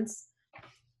 several months.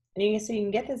 And so you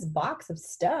can get this box of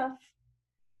stuff.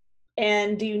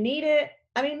 And do you need it?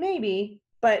 I mean, maybe,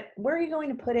 but where are you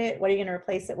going to put it? What are you going to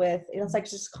replace it with? It's like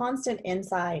just constant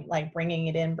insight, like bringing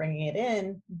it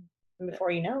in. And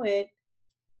before you know it,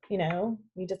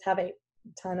 you just have a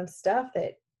ton of stuff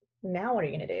that now what are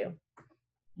you going to do?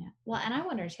 Yeah. Well, and I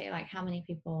wonder too, like how many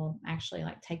people actually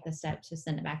like take the step to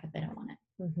send it back if they don't want it.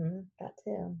 Mm-hmm. That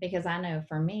too. Because I know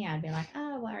for me, I'd be like,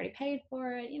 oh, well, I already paid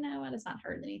for it. What? It's not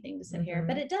hurting anything to sit here,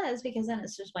 but it does, because then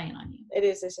it's just weighing on you. It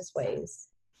is. It's just weighs.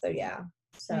 So yeah.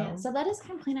 So let us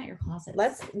come clean out your closet.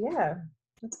 Let's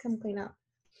come clean up.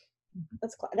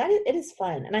 It is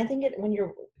fun. And I think when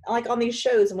you're like on these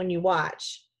shows, when you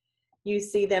watch, you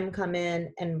see them come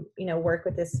in and, work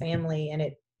with this family, and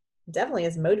it definitely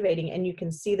is motivating, and you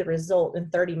can see the result in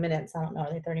 30 minutes. I don't know,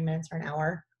 are they 30 minutes or an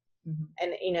hour? Mm-hmm.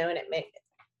 And, and it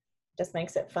just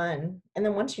makes it fun. And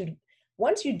then once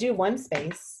you do one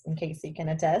space, in case you can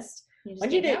attest,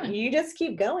 you just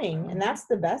keep going. And that's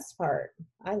the best part.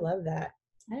 I love that.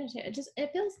 I do too. It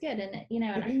feels good.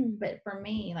 And, but for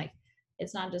me, like,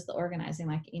 it's not just the organizing,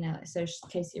 like, so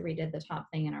Casey redid the top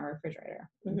thing in our refrigerator,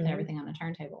 put everything on a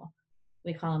turntable.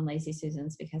 We call them Lazy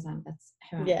Susans because that's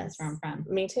where I'm from.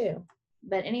 Me too.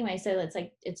 But anyway, so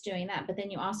it's doing that. But then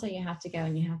you have to go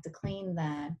and you have to clean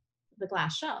the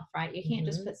glass shelf, right? You can't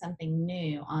just put something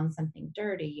new on something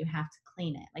dirty. You have to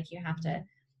clean it. Like you have to,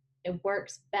 it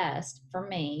works best for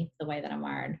me, the way that I'm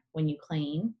wired, when you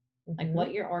clean, like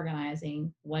what you're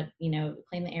organizing, clean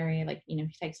the area, like, if you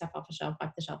take stuff off a shelf,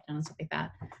 wipe the shelf down and stuff like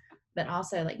that. But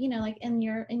also like, like in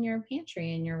your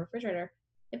pantry, in your refrigerator,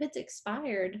 if it's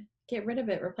expired, get rid of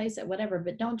it, replace it, whatever,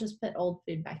 but don't just put old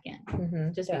food back in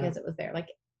because it was there. Like,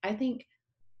 I think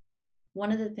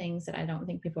one of the things that I don't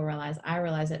think people realize, I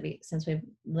realize it since we've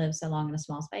lived so long in a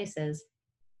small space, is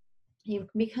you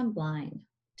become blind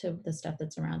to the stuff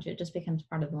that's around you. It just becomes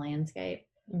part of the landscape.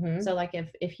 So like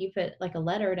if you put like a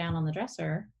letter down on the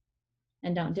dresser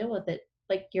and don't deal with it,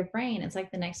 like your brain, it's like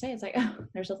the next day, it's like, oh,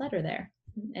 there's a letter there,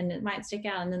 and it might stick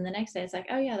out. And then the next day it's like,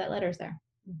 oh yeah, that letter's there.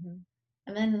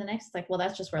 And then the next, it's like, well,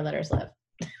 that's just where letters live.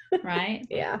 Right?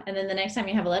 Yeah. And then the next time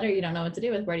you have a letter you don't know what to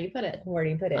do with, where do you put it?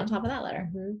 On top of that letter.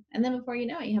 And then before you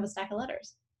know it, you have a stack of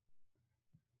letters.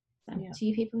 So to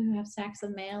you people who have stacks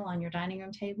of mail on your dining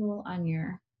room table, on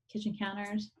your kitchen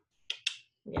counters,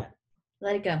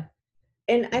 let it go.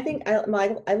 And I think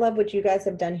I love what you guys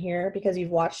have done here, because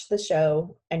you've watched the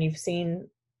show and you've seen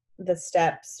the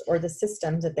steps or the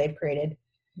systems that they've created.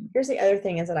 Here's the other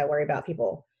thing is that I worry about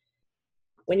people.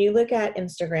 When you look at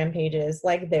Instagram pages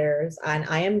like theirs, and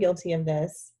I am guilty of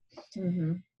this,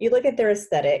 you look at their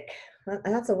aesthetic.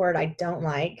 That's a word I don't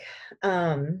like.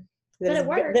 But it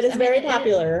works. That is very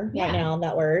popular right now,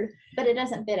 that word. But it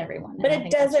doesn't fit everyone. But it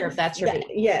doesn't. That's your beat.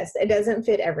 Yes, it doesn't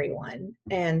fit everyone.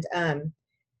 And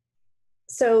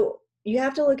so you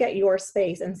have to look at your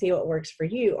space and see what works for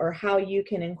you, or how you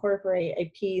can incorporate a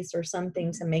piece or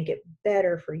something to make it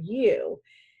better for you.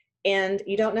 And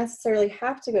you don't necessarily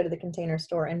have to go to the Container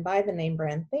Store and buy the name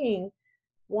brand thing.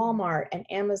 Walmart and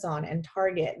Amazon and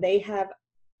Target, they have,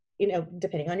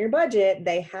 depending on your budget,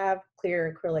 they have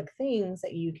clear acrylic things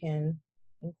that you can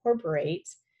incorporate,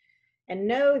 and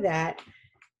know that,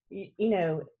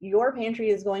 your pantry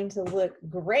is going to look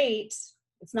great.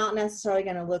 It's not necessarily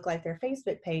going to look like their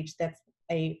Facebook page. That's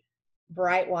a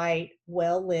bright white,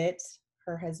 well lit,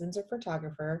 her husband's a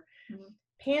photographer,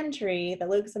 pantry that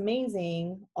looks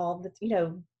amazing, all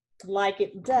the, like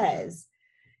it does.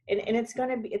 And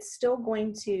it's still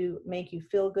going to make you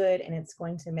feel good, and it's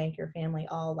going to make your family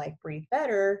all like breathe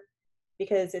better,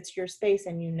 because it's your space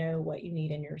and you know what you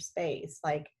need in your space.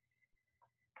 Like,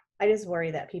 I just worry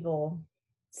that people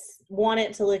want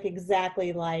it to look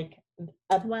exactly like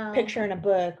a picture in a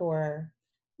book, or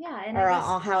Yeah. And or I guess,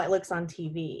 on how it looks on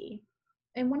TV.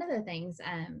 and one of the things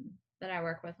that I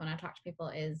work with when I talk to people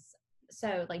is,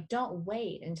 so like, don't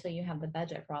wait until you have the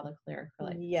budget for all the clear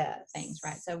acrylic Yes. things,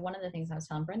 right? So one of the things I was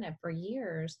telling Brenda, for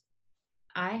years,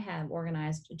 I have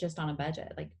organized just on a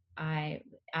budget. Like I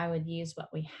would use what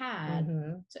we had.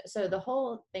 Mm-hmm. So the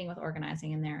whole thing with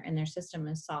organizing in their system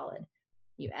is solid.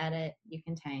 You edit, you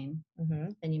contain, Mm-hmm.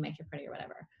 then you make it pretty or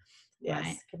whatever. Yes,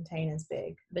 Right? contain is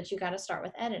big. But you got to start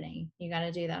with editing. You got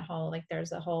to do that whole, like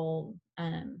there's a whole,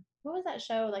 what was that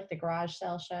show? Like the garage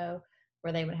sale show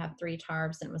where they would have 3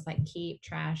 tarps and it was like keep,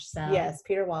 trash, sell. Yes,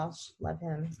 Peter Walsh, love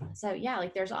him. So yeah,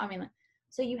 like there's, I mean,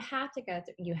 so you have to go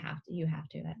through, you have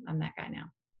to, I'm that guy now.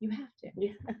 You have to.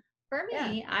 Yeah. For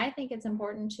me, I think it's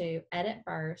important to edit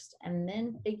first and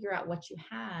then figure out what you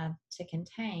have to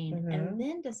contain Mm-hmm. and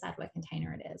then decide what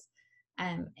container it is.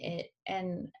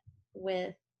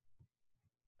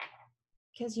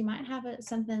 Because you might have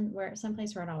something where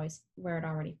someplace where it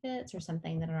already fits, or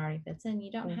something that it already fits in. You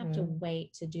don't have to Mm-hmm.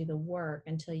 wait to do the work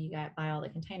until you buy all the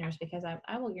containers, because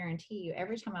I will guarantee you,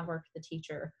 every time I've worked with a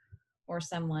teacher or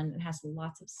someone that has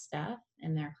lots of stuff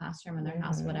in their classroom, in their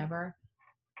house, Mm-hmm. whatever,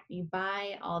 you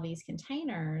buy all these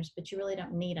containers, but you really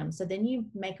don't need them. So then you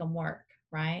make them work,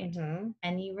 right? Mm-hmm.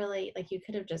 And you really, like, you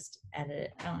could have just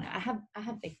edited. I don't know. I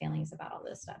have big feelings about all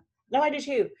this stuff. No, I do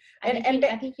too. I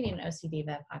think you need an OCD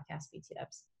vet podcast, BT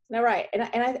Dubs. No, right. And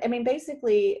I mean,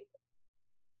 basically,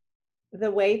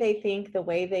 the way they think,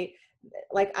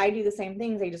 like, I do the same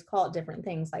things. They just call it different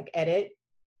things, like edit,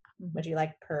 would you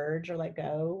like purge or let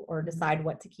go, or decide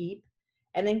what to keep,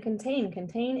 and then contain.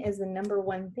 Contain is the number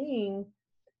one thing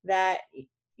that,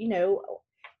 you know,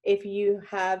 if you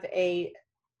have a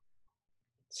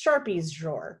Sharpies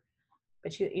drawer,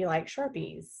 but you like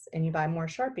Sharpies and you buy more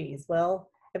Sharpies, well,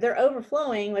 if they're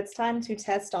overflowing, it's time to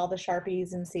test all the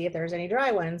Sharpies and see if there's any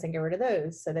dry ones and get rid of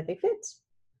those so that they fit.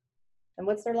 And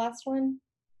what's their last one?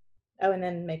 Oh, and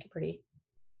then make it pretty.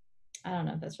 I don't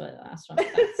know if that's really the last one.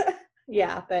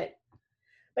 Yeah, but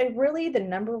really the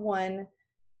number one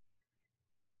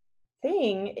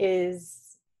thing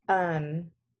is,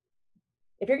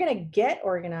 if you're going to get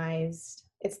organized,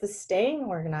 it's the staying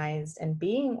organized and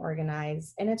being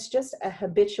organized. And it's just a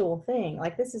habitual thing.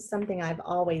 Like, this is something I've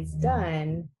always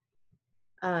done.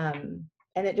 And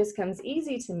it just comes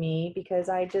easy to me because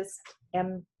I just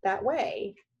am that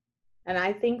way. And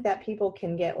I think that people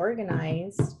can get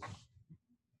organized.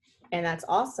 And that's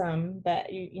awesome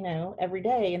that you know, every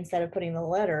day, instead of putting the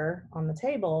letter on the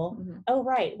table, Mm-hmm. Oh,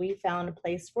 right, we found a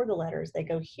place for the letters. They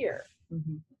go here.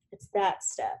 Mm-hmm. It's that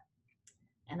step.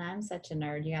 And I'm such a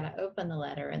nerd. You got to open the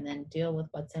letter and then deal with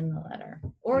what's in the letter.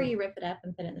 Or you rip it up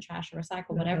and put it in the trash or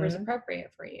recycle, whatever is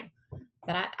appropriate for you.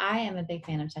 But I am a big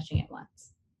fan of touching it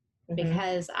once,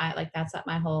 because that's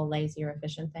my whole lazy or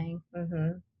efficient thing.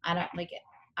 Mm-hmm. I don't like it.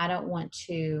 I don't want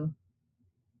to.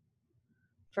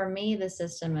 For me, the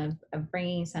system of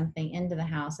bringing something into the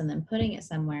house and then putting it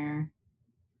somewhere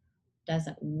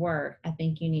doesn't work. I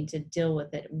think you need to deal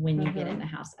with it when you get in the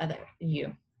house.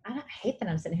 I hate that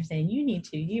I'm sitting here saying you need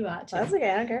to, you ought to. That's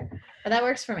okay, I don't care. But that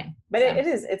works for me. But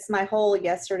so. it's my whole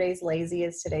yesterday's lazy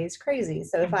is today's crazy.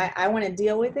 So if I want to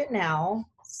deal with it now,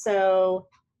 so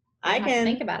I can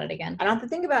think about it again. I don't have to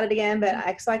think about it again, but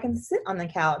I can sit on the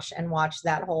couch and watch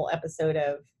that whole episode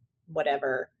of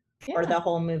whatever, or the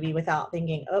whole movie without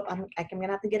thinking, oh, I'm gonna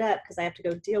have to get up because I have to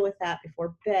go deal with that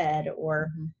before bed,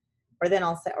 or then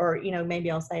I'll say, or maybe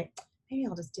I'll say, maybe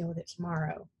I'll just deal with it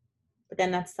tomorrow. But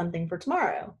then that's something for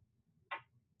tomorrow.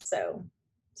 So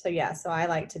yeah, so I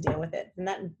like to deal with it. And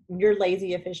that you're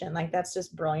lazy efficient, like that's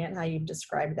just brilliant how you've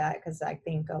described that, because I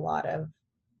think a lot of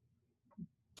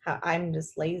how I'm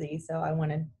just lazy, so I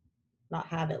want to not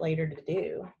have it later to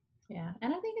do. Yeah,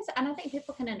 and I think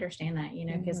people can understand that,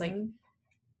 because like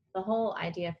the whole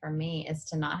idea for me is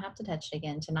to not have to touch it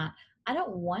again. I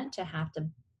don't want to have to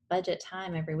budget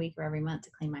time every week or every month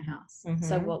to clean my house.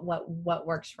 So what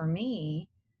works for me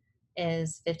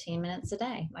is 15 minutes a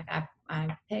day. Like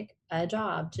I pick a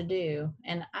job to do,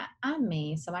 and I'm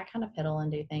me, so I kind of piddle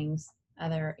and do things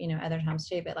other times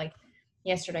too. But like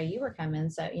yesterday you were coming,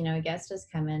 so a guest is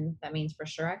coming. That means for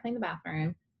sure I clean the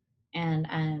bathroom, and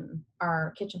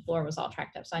our kitchen floor was all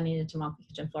tracked up, so I needed to mop the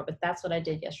kitchen floor. But that's what I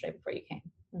did yesterday before you came,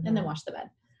 and then wash the bed.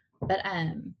 But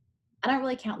I don't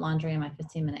really count laundry in my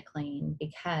 15-minute clean,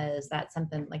 because that's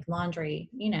something like laundry.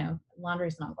 Laundry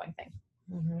is an ongoing thing.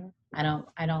 I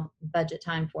don't budget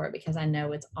time for it because I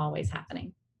know it's always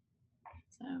happening.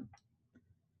 So,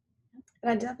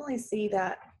 and I definitely see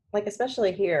that, like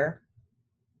especially here,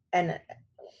 and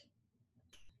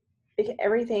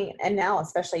everything, and now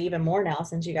especially even more now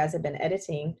since you guys have been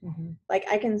editing, like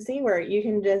I can see where you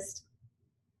can just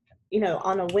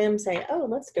on a whim say, oh,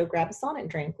 let's go grab a Sonic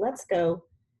drink. Let's go,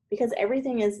 because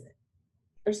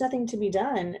there's nothing to be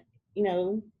done.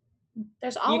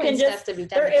 There's You always can stuff to be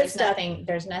done. there But is stuff.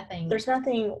 There's nothing. There's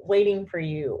nothing waiting for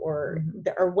you or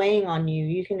weighing on you.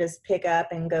 You can just pick up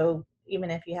and go,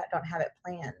 even if you don't have it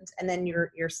planned. And then you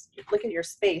look at your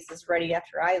space is ready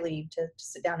after I leave to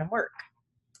sit down and work.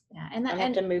 Yeah, and I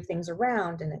have to move things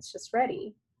around, and it's just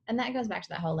ready. And that goes back to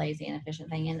that whole lazy and efficient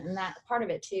thing. And that part of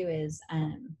it too is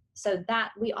so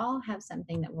that we all have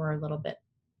something that we're a little bit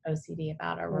OCD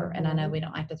about, or and I know we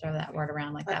don't like to throw that word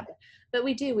around like that, but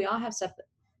we do. We all have stuff.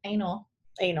 Anal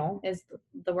is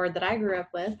the word that I grew up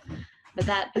with, but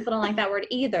that people don't like that word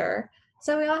either.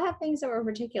 So we all have things that we're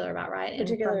particular about, right? And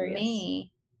for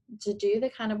me, to do the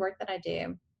kind of work that I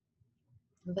do,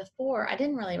 before I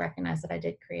didn't really recognize that I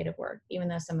did creative work, even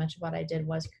though so much of what I did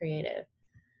was creative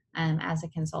as a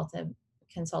consultant.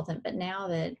 But now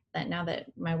that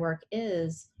my work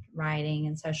is writing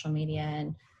and social media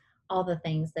and all the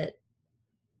things that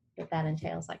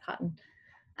entails, like cotton,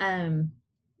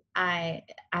 I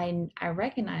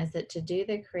recognize that to do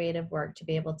the creative work, to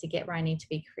be able to get where I need to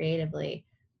be creatively,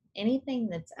 anything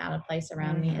that's out of place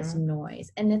around me is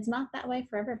noise. And it's not that way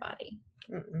for everybody.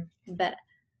 But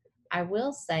I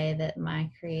will say that my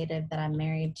creative that I'm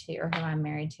married to, or who I'm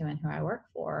married to and who I work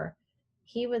for,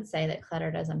 he would say that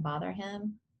clutter doesn't bother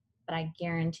him. But I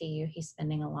guarantee you he's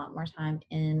spending a lot more time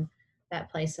in that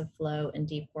place of flow and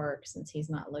deep work, since he's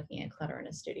not looking at clutter in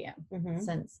his studio.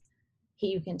 Since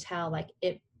you can tell, like,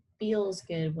 it feels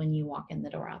good when you walk in the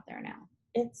door out there now.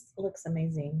 It looks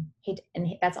amazing.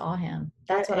 That's all him.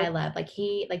 That's what I love.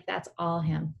 Like that's all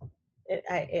him.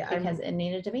 Because it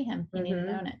needed to be him. He needed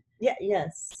to own it. Yeah.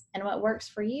 Yes. And what works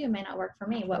for you may not work for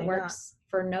me. What works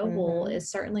for Noble is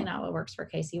certainly not what works for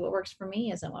Casey. What works for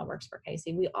me isn't what works for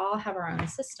Casey. We all have our own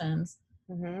systems.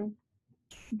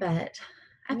 But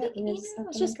I think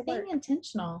it's just being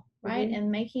intentional, right?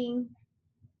 And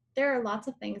there are lots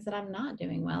of things that I'm not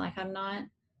doing well. Like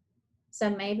so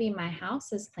maybe my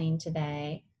house is clean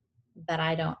today, but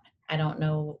I don't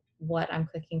know what I'm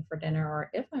cooking for dinner or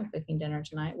if I'm cooking dinner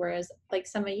tonight. Whereas like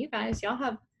some of you guys, y'all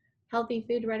have healthy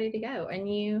food ready to go.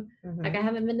 And like, I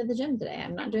haven't been to the gym today.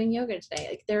 I'm not doing yoga today.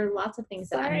 Like, there are lots of things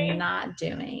that I'm not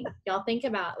doing. Y'all think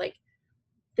about, like,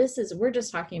 we're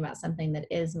just talking about something that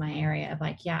is my area of,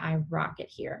 like, yeah, I rock it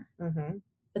here.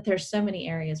 But there's so many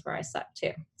areas where I suck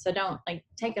too. So don't, like,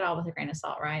 take it all with a grain of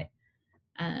salt, right?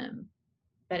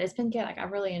 But it's been good. Like, I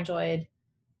really enjoyed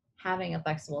having a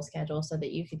flexible schedule so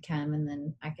that you could come, and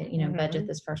then I could, budget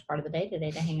this first part of the day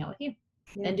today to hang out with you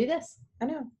and do this. I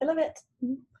know. I love it.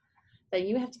 But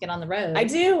you have to get on the road. I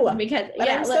do. Because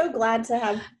I'm so glad to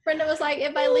have. Brenda was like,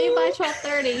 if I leave by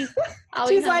 12:30, I'll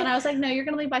be home. And I was like, no, you're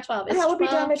going to leave by 12. It's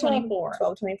 12:24.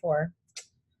 12:24.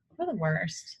 We're the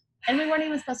worst. And we weren't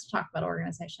even supposed to talk about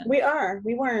organization. We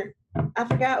weren't. I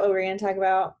forgot what we were going to talk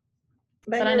about.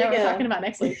 But I know we're talking about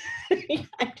next week. Yeah,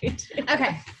 I do too.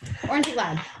 Okay. Orange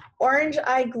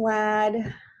Eye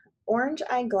Glad. Orange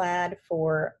Eye Glad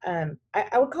for,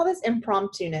 I would call this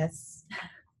impromptu-ness,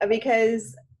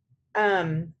 because I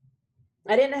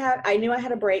knew I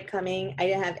had a break coming. I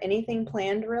didn't have anything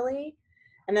planned really.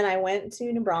 And then I went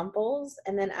to New Braunfels.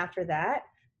 And then after that,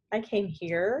 I came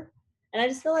here, and I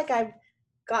just feel like I've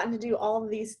gotten to do all of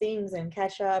these things and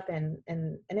catch up, and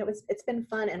it's been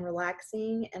fun and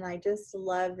relaxing. And I just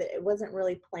love that it wasn't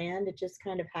really planned. It just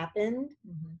kind of happened.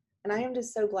 And I am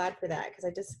just so glad for that, because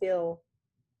I just feel,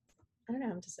 I don't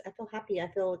know, I feel happy. I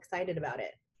feel excited about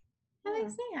it. That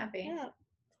makes me happy. Yeah.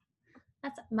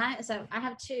 So I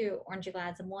have two Orange Eye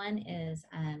Glads, and one is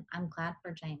I'm glad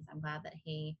for James. I'm glad that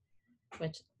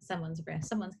which someone's going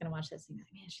to watch this and be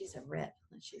like, man, she's a rip.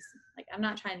 And she's like, I'm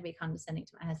not trying to be condescending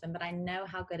to my husband, but I know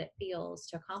how good it feels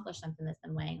to accomplish something that's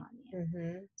been weighing on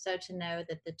you. So to know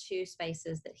that the two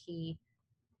spaces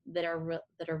that are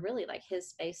really like his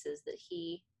spaces that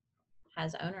he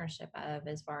has ownership of,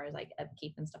 as far as like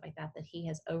upkeep and stuff like that he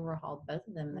has overhauled both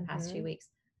of them in the past 2 weeks,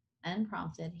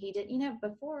 unprompted. He did,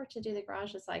 before, to do the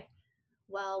garage, it's like,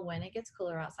 well, when it gets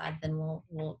cooler outside, then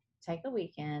we'll take a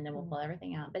weekend and we'll pull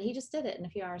everything out. But he just did it in a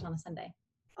few hours on a Sunday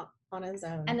on his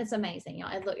own, and it's amazing.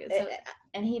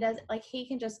 And he does, like, he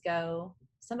can just go.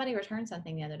 Somebody returned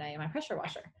something the other day, my pressure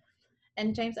washer,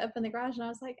 and James opened the garage, and I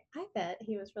was like, I bet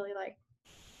he was really like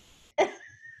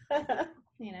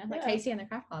like Casey in the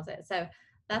craft closet. So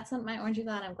that's my Orange Eye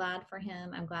Glad. I'm glad for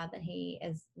him. I'm glad that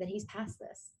he's past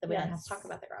this, that we don't have to talk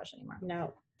about the garage anymore.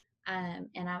 No. And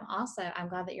I'm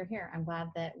glad that you're here. I'm glad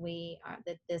that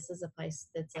that this is a place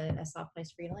that's a soft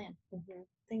place for you to land.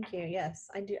 Thank you. Yes,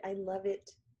 I do. I love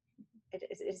it.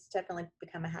 It's definitely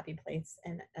become a happy place.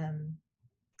 And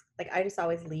like I just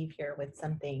always leave here with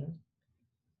something,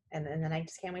 and then I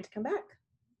just can't wait to come back.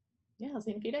 Yeah, I'll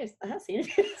see you in a few days. See you.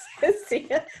 See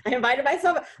ya. I invited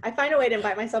myself. I find a way to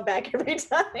invite myself back every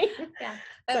time. Yeah.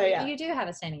 So, yeah. You do have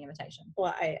a standing invitation.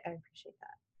 Well, I appreciate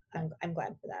that. I'm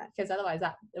glad for that. Because otherwise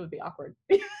it would be awkward.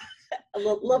 A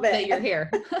little bit. That you're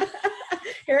here.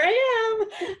 Here I am.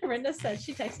 Brenda said,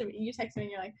 you texted me and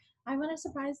you're like, I want to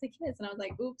surprise the kids. And I was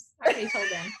like, oops, I already told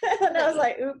them. And I was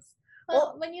like, oops.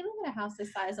 Well, when you live in a house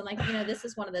this size, and like, this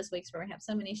is one of those weeks where we have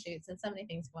so many shoots and so many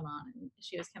things going on, and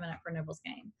she was coming up for Noble's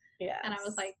game. Yeah. And I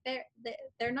was like,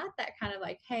 they're not that kind of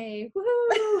like, hey,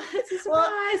 woohoo, it's a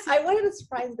surprise. Well, I wanted to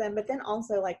surprise them, but then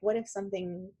also like, what if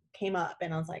something came up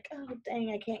and I was like, oh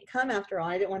dang, I can't come after all.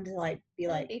 I didn't want to like be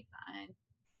like, be fine.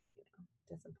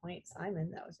 Disappoint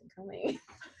Simon that wasn't coming.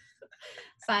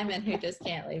 Simon, who just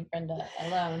can't leave Brenda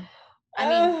alone. I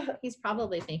mean, he's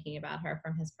probably thinking about her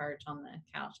from his perch on the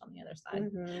couch on the other side.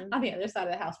 Mm-hmm. On the other side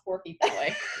of the house, 4 feet that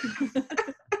way.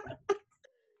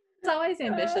 It's always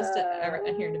ambitious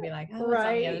to hear to be like, oh, it's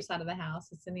on the other side of the house.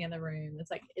 It's in the other room.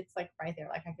 It's like right there.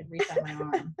 Like I could reach out my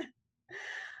arm.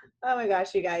 Oh my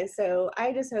gosh, you guys. So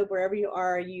I just hope wherever you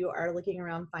are looking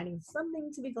around, finding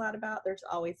something to be glad about. There's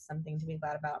always something to be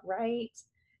glad about, right?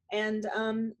 And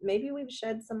maybe we've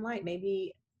shed some light.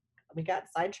 Maybe we got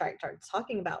sidetracked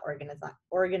talking about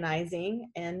organizing,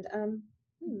 and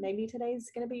maybe today's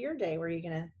going to be your day where you're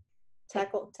going to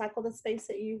tackle the space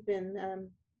that you've been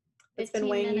it's been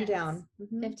weighing you down.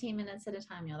 15 minutes at a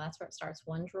time, y'all. That's where it starts.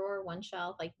 One drawer, one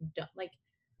shelf,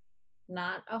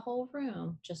 not a whole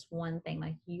room, just one thing,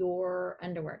 like your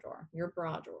underwear drawer, your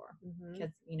bra drawer.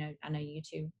 Because I know you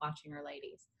two watching are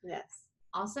ladies. Yes.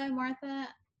 Also, Martha,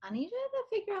 I need you to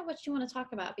figure out what you want to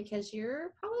talk about, because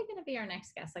you're probably going to be our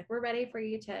next guest. Like we're ready for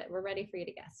you to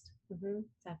guest. So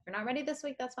if you're not ready this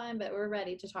week, that's fine, but we're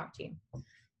ready to talk to you.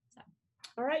 So,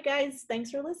 all right, guys, thanks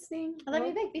for listening. I love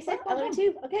you, big. Be safe. I love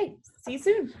you too. Okay, see you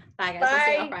soon. Bye, guys. Bye. We'll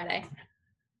see you on Friday.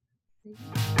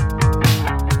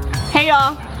 Hey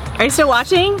y'all, are you still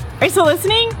watching? Are you still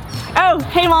listening? Oh,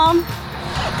 hey Mom.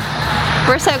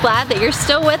 We're so glad that you're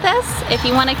still with us. If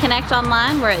you want to connect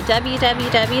online, we're at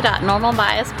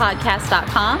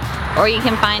www.normalbiaspodcast.com, or you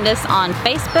can find us on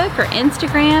Facebook or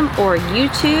Instagram or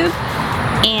YouTube.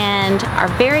 And our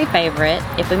very favorite,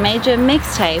 if we made you a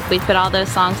mixtape, we'd put all those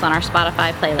songs on our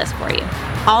Spotify playlist for you.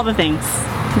 All the things.